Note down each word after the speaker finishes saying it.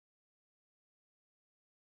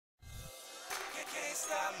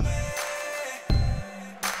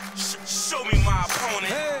Show me my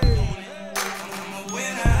opponent. I'm a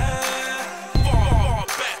winner. Far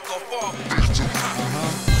back or far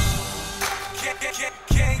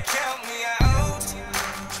Can't count me out.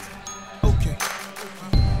 Okay.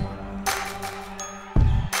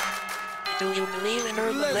 Do you believe in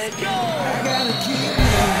urban legend? I gotta keep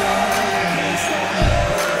moving. Can't stop me.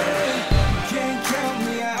 Can't count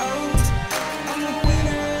me out. I'm a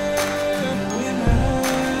winner.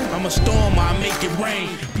 I'm a storm, I make it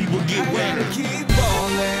rain. People get I wet. gotta keep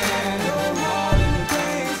ballin'. No more in the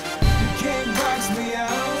days. You can't box me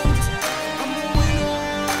out. I'm a winner.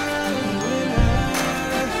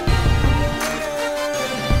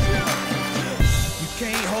 You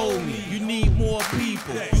can't hold me, you need more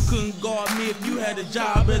people. You couldn't guard me if you had a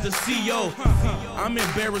job as a CEO. I'm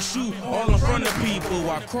embarrassed you all in front of people.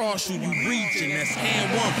 I cross you, you reaching, that's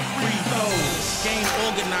hand one, free throws. Game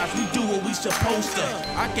organized, we do what we supposed to.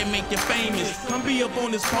 I can make you famous, come be up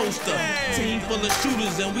on this poster. Team full of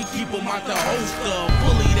shooters and we keep them out the holster.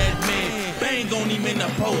 Bully that man, bang on him in the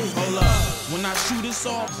post. Hold up, when I shoot it's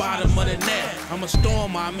all bottom of the net. I'm a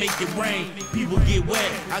storm, I make it rain, people get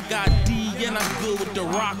wet. I got D and I'm good with the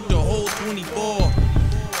rock, the whole 24.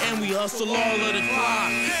 And we hustle all of the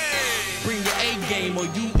clock. Bring your A game or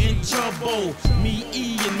you in trouble. Me,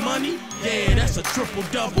 E, and money, yeah, that's a triple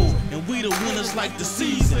double. And we the winners like the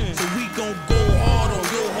season. So we gon' go hard on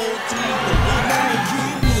your whole team.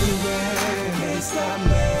 Keep moving, can't stop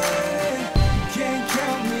me. Can't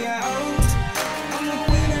count me out. I'm a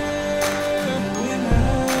winner.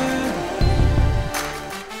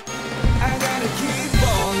 I gotta keep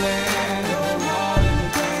ballin'. No more in the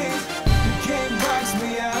days. You can't box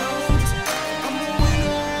me out. I'm a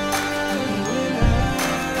winner.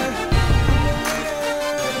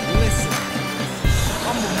 Listen,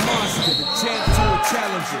 I'm a monster, the champ to a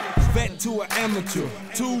challenger. Vet to an amateur,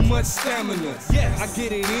 too much stamina. Yes, I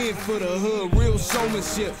get it in for the hood, real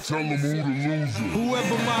showmanship. Tell them who the loser.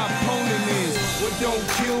 Whoever my opponent is, what don't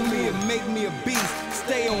kill me and make me a beast.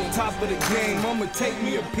 Stay on top of the game, I'ma take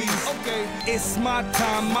me a piece. Okay, it's my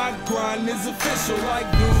time, my grind is official. Like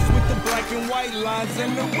dudes with the black and white lines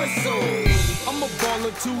and the whistle. I'm a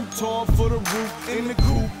baller too tall for the roof in the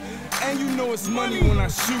coupe. And you know it's money when I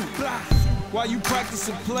shoot. While you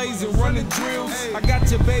practicing plays and running drills, I got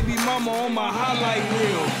your baby mama on my highlight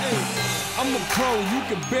reel. I'm a pro, you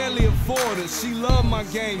can barely afford her. She love my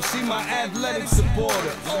game, she my athletic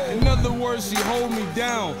supporter. In other words, she hold me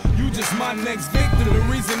down. You just my next victim, the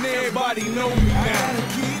reason everybody know me now. I gotta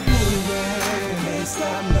keep moving, can't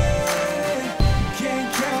stop me.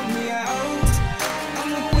 Can't count me out.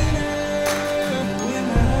 I'm a winner.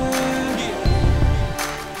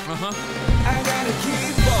 I gotta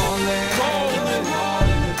keep ballin'.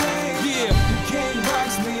 Yeah, you can't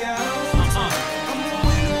box me out. I'm a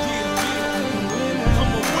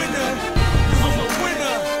winner.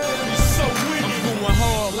 You're so winning. I'm going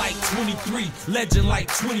hard like 23, legend like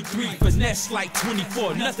 23, finesse like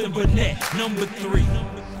 24, nothing but net. Number 3.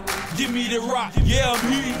 Give me the rock, yeah,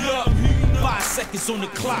 I'm heating up. 5 seconds on the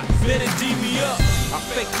clock, better D me up. I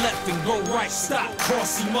fake left and go right, stop,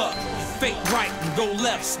 cross him up. Fake right and go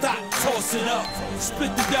left, stop, toss it up.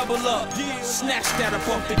 Split the double up, snatch that up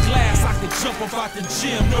off the glass. I can jump up out the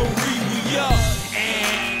gym, no we up.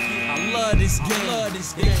 And I love this game.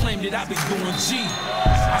 They claim that I be going G.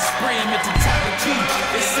 I spray him at the top of key.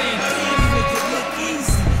 They saying, damn, make it look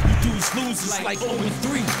easy. You dudes losers like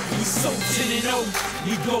 0-3. We so 10-0,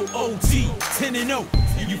 we go OT 10-0.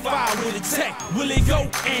 You fire with a tech, will it go?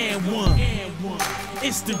 And one.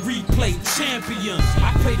 Instant replay champion.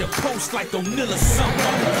 I play the post like O'Neal or something.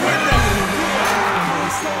 I'm a winner.